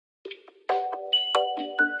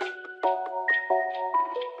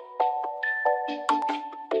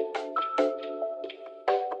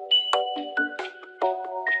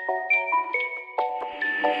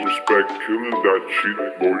back killing that shit,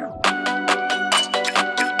 boy.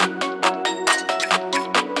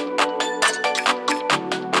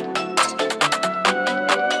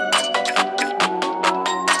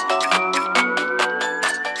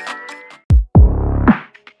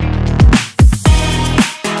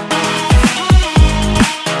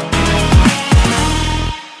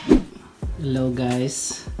 Hello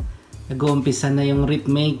guys, nag-uumpisa na yung wreath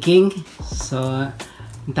making. So,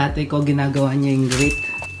 yung tatay ko ginagawa niya yung wreath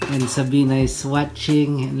and Sabine is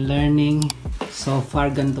watching and learning. So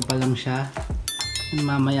far, ganito pa lang siya. And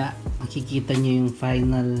mamaya, makikita niyo yung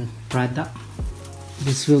final product.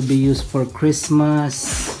 This will be used for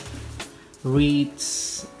Christmas,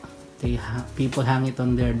 wreaths. People hang it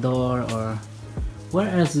on their door, or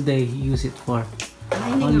where else do they use it for?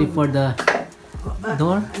 Only for the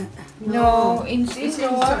door? No, indoors.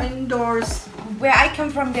 Where I come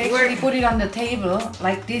from, they actually put it on the table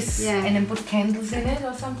like this, Yeah. and then put candles in it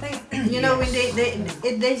or something. You know, when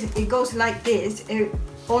it goes like this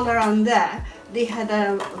all around there. They had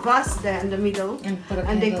a vase there in the middle,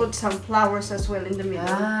 and they put some flowers as well in the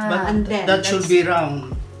middle. But and then that should be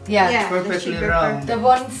round. Yeah, Perfectly that should be round. the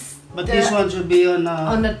ones. But this one should be on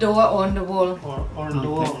the door or on the wall. Or on the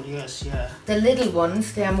wall, yes, yeah. The little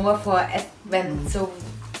ones, they are more for Advent. So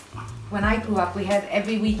when I grew up, we had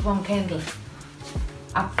every week one candle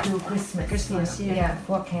up to Christmas. Christmas, you know? yeah.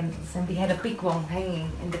 4 candles, and we had a big one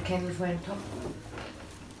hanging, and the candles were on top.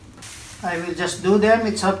 I will just do them.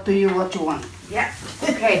 It's up to you what you want. Yeah.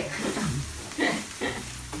 Okay.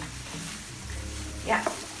 Yeah.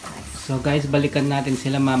 So guys, balikan natin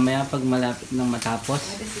sila mamaya pag malapit nang matapos.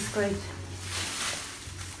 Yeah, this is great.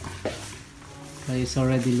 So it's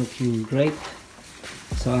already looking great.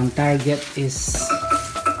 So ang target is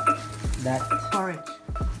that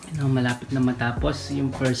malapit na matapos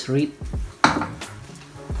yung first wreath.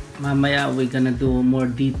 Mamaya we're gonna do more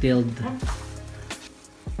detailed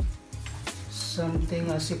something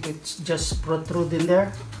as if it's just protrude in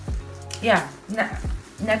there. Yeah,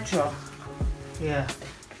 natural. Yeah.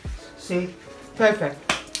 See? Perfect.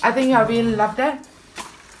 I think I really love that.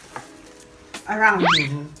 around.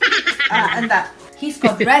 And that. He's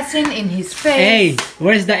got resin in his face. Hey,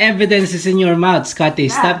 where's the evidence is in your mouth, Scotty?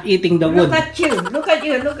 Stop eating the wood. Look at you. Look at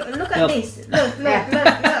you. Look at this. Look.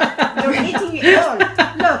 You're eating it all.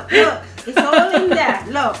 Look. It's all in there.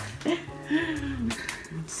 Look.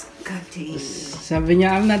 Scotty. Sabi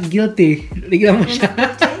niya, I'm not guilty. Ligyan mo siya.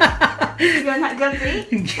 You're not guilty?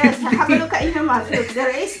 Yes, have a look at your mouth. Look,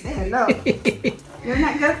 there is there. Look. You're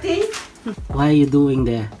not guilty? Why are you doing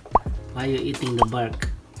there? Why are you eating the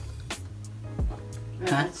bark?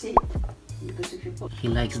 Huh? See? Because if you put... He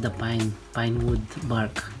likes the pine wood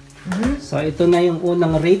bark. So ito na yung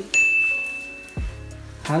unang wreath.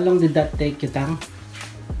 How long did that take you, Tang?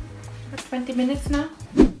 20 minutes now.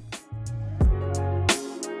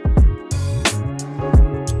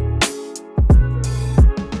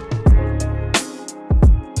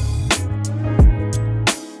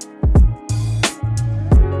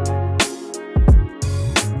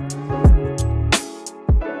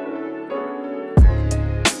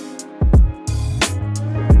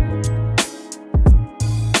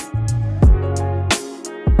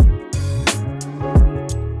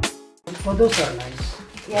 Oh, those are nice.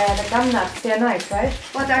 Yeah, the gum nuts, they're nice, right?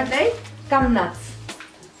 What are they? Gum nuts.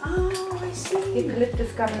 Oh, I see.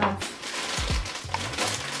 Eucalyptus gum nuts.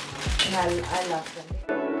 And I love them.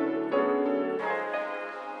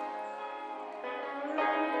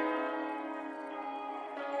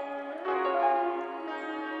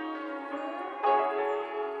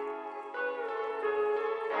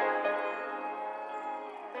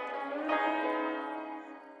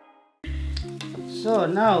 So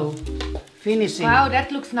now, finishing. Wow,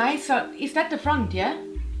 that looks nice. So, is that the front, yeah?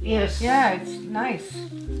 Yes. Yeah, it's nice.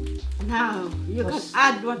 Now, you can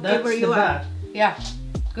add whatever That's you the want. back. Yeah,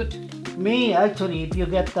 good. Me, actually, if you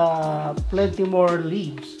get plenty more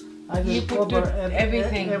leaves, I will You put cover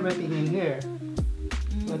everything. everything in here.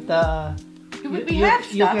 But We have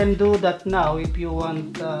you stuff can do that now if you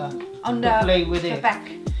want on to play with the it. back.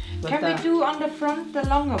 But, Can we do on the front the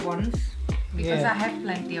longer ones? Because Yeah. I have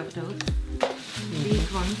plenty of those. These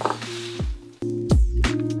ones.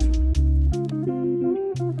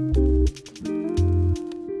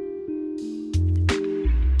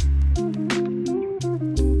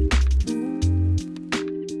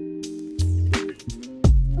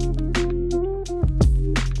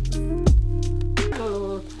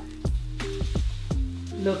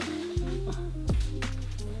 Look.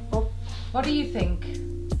 What do you think?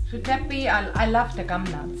 Should that be? I love the gum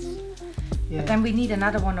nuts. Yeah. But then we need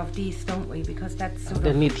another one of these, don't we? Because that's sort The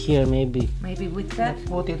of meat here maybe. maybe with that.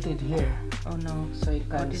 Put it here. Oh no! So you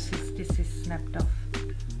Oh, can. this is snapped off.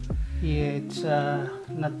 Yeah, it's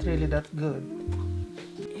not really that good.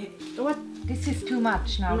 What? This is too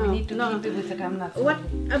much now. No, We need to no. keep it with the gamnuts. What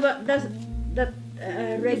about that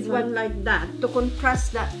red one like that? To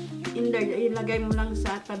contrast that in there, ilagay mo lang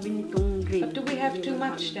sa tabi nitong green. But do we have too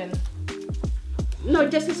much then? No,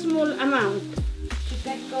 just a small amount. Should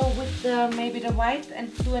that go with maybe the white and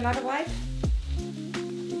do another white?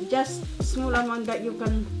 Just small amount that you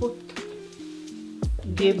can put.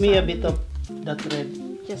 Give me a bit of that red.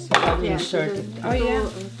 Just insert it. Oh, yeah.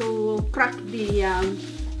 To crack the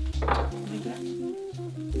Like that?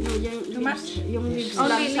 no, yung Too much? Yung leaves Only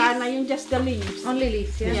lang leaves? sana, yung just the leaves. Only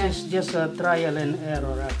leaves, yeah. This is just a trial and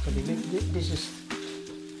error actually. This is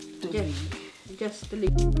too Yeah. big. Just the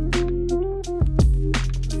leaves.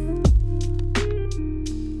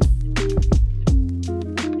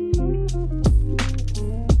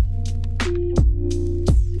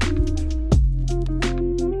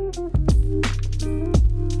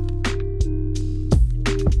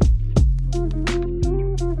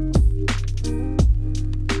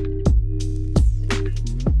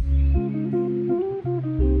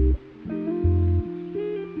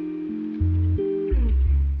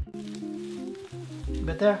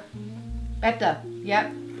 Better? Better, yeah.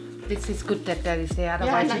 This is good that that is there. Yeah, I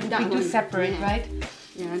Otherwise, like it that would be too one. separate, Yeah. right?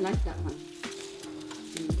 Yeah, I like that one.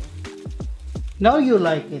 Now you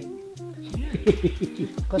like it.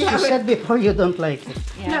 Because Yeah, you said before you don't like it.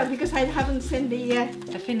 No, because I haven't seen the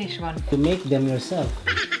The finished one. You make them yourself.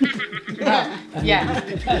 Yeah.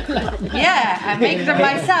 Yeah, I make them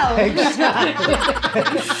myself.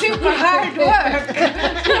 It's super hard work.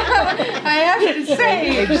 I have to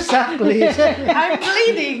say. Exactly. I'm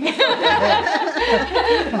bleeding.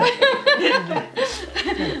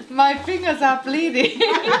 My fingers are bleeding.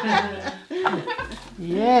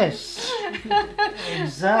 Yes.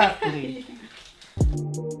 Exactly.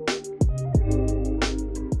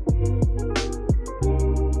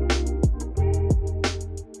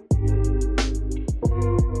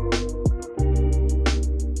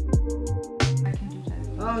 I can do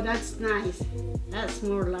that. Oh, that's nice. That's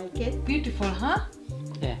more like it. Beautiful, huh?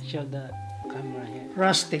 Yeah, show the camera here.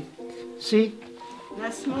 Rustic. See?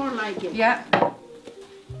 That's more like it. Yeah.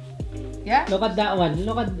 Yeah? Look at that one.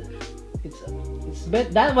 Look at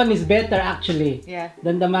that one is better actually Yeah.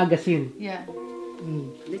 than the magazine. Yeah.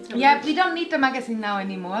 It's Yeah, we don't need the magazine now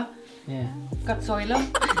anymore. Yeah. Got soil.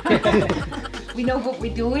 We know what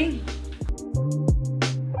we're doing.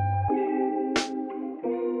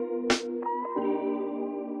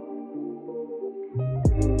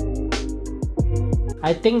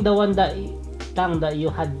 I think the one that you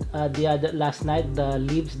had the other last night, the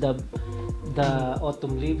leaves, the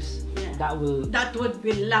autumn leaves, Yeah. that will That would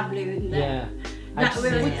be lovely in there. yeah. That I'd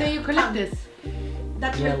will- say- With the eucalyptus.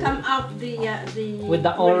 That Yeah, will come out the with the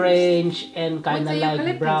greens. orange and kind of the like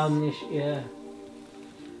eucalyptus. brownish, yeah.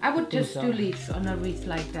 I would just so. do leaves on a wreath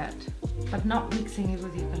like that, but not mixing it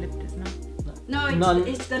with eucalyptus, no. No,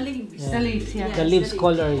 it's the leaves. Yeah. The leaves, yeah. The leaves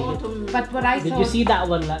color. Autumn. But what I Did thought, you see that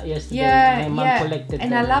one yesterday? yeah, My mom yeah, collected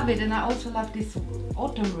and them. I love it, and I also love this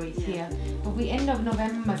autumn wreath here. But we end of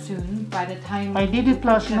November soon. By the time I did it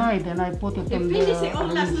last night and I put it You on the finished it all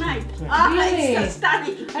last leaves. night. Yeah. Ah, Really? it's so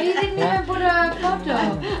stunning. Oh, you didn't even put a photo.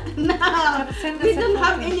 No, Send us we a don't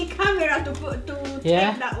have photo. any camera to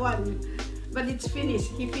Yeah? take that one. But it's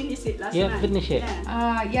finished. He finished it last Yeah, night. finish it.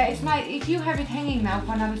 Yeah. Yeah, it's nice. If you have it hanging now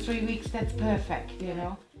for another 3 weeks, that's perfect. You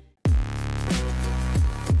know.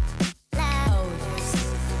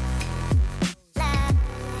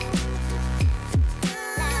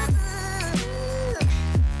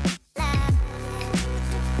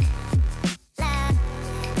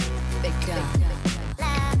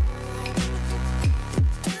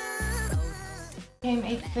 Came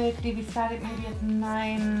 8:30. We started maybe at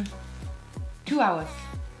 9. 2 hours.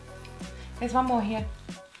 There's one more here.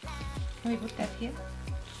 Can we put that here?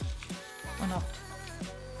 Or not?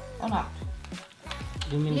 Or not?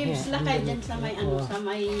 You mean Leaves here? lakay dyan sa may ano, Oh. sa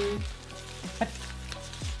may...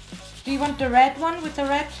 Do you want the red one with the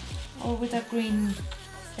red or with a green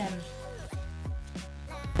stem?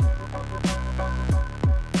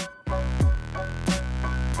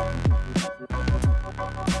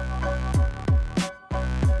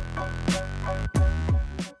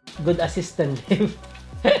 Good assistant. See,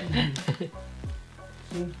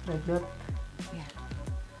 like that. Yeah.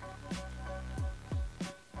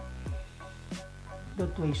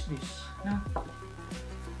 Don't waste this. No?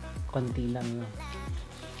 Konti lang. No?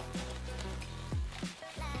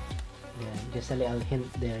 Yeah, just a little hint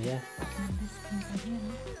there, yeah. And this can go here,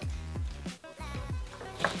 no?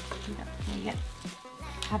 it up here. Yeah.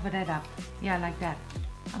 Cover that up. Yeah, like that.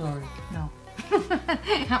 Sorry. No.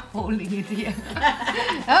 I'm holding it here.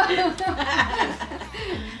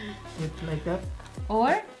 It's like that.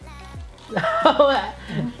 Or?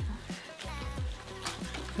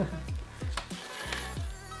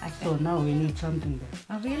 Like So that. now we need something there.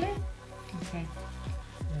 Oh, really? Okay.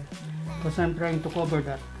 Because I'm trying to cover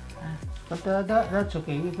that. But that's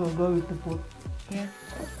okay. If we're going to put Here.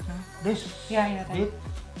 this, Yeah, that. it,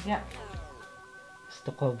 Yeah. just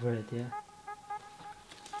to cover it, yeah.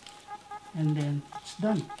 And then it's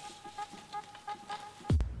done.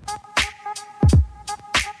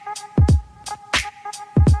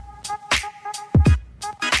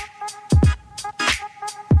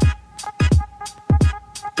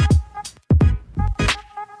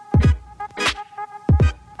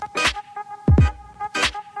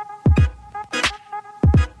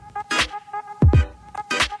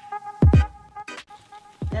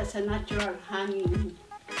 That's a natural hanging.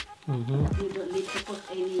 You don't need to put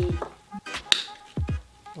any.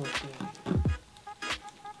 Okay.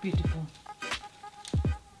 Beautiful.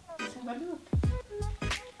 Let's have a look.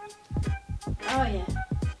 Oh yeah.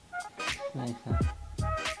 Nice, huh?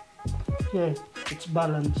 Yeah, it's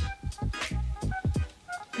balanced.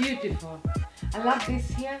 Beautiful. I love this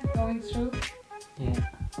here going through. Yeah.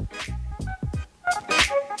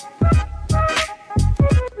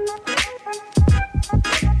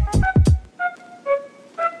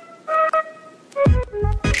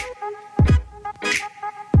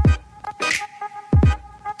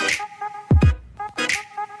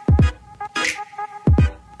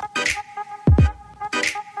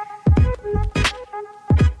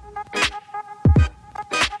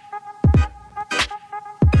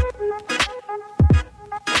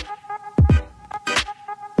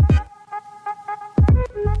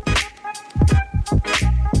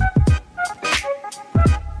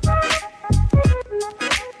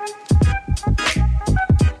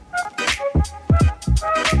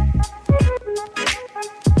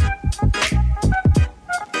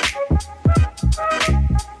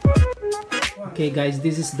 Okay guys,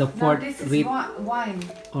 this is the fourth this is wreath wine.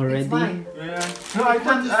 already. It's wine. Yeah. No, I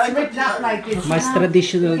thought ripped up like this. Mas Yeah.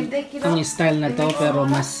 traditional You can take it ang off. style na to, pero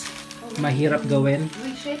mas mahirap gawin.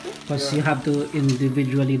 Reshape it? Because you have to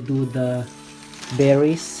individually do the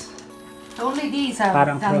berries. Only these are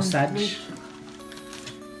Parang done crossage. with-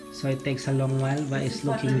 So it takes a long while, but it's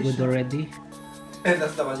looking good already.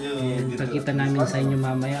 That's the one you And did. pagkita namin sa inyo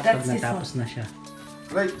mamaya pag That's this natapos na siya.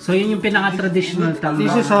 Right. So yun yung pinaka-traditional tama.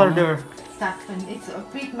 stuff, and it's a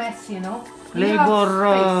big mess, you know. You Labor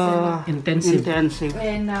have space intensive.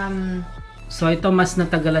 and So ito mas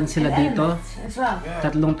natagalan sila dito. elements as well.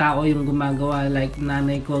 Tatlong tao yung gumagawa, like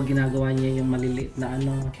nanay ko ginagawa niya yung maliliit na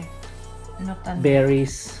ano, Okay, I'm not done.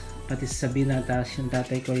 berries, pati si Sabine, tapos yung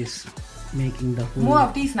tatay ko is making the whole More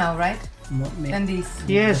of these now, right? Than these.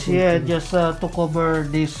 Yes, yeah, just to cover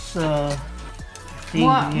this thing.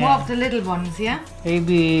 More of the little ones, yeah.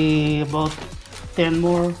 Maybe about 10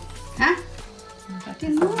 more. Huh?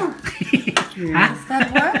 10 more. Ha? Does that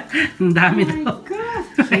work? Ang dami daw.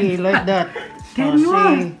 See, like that. 10 more.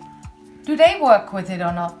 See, Do they work with it or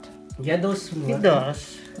not? Yeah, those it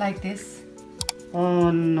does. Like this? Oh,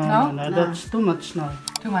 no, No? no, that's too much now.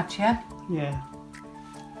 Too much, yeah? Yeah.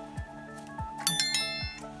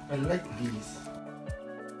 I like these.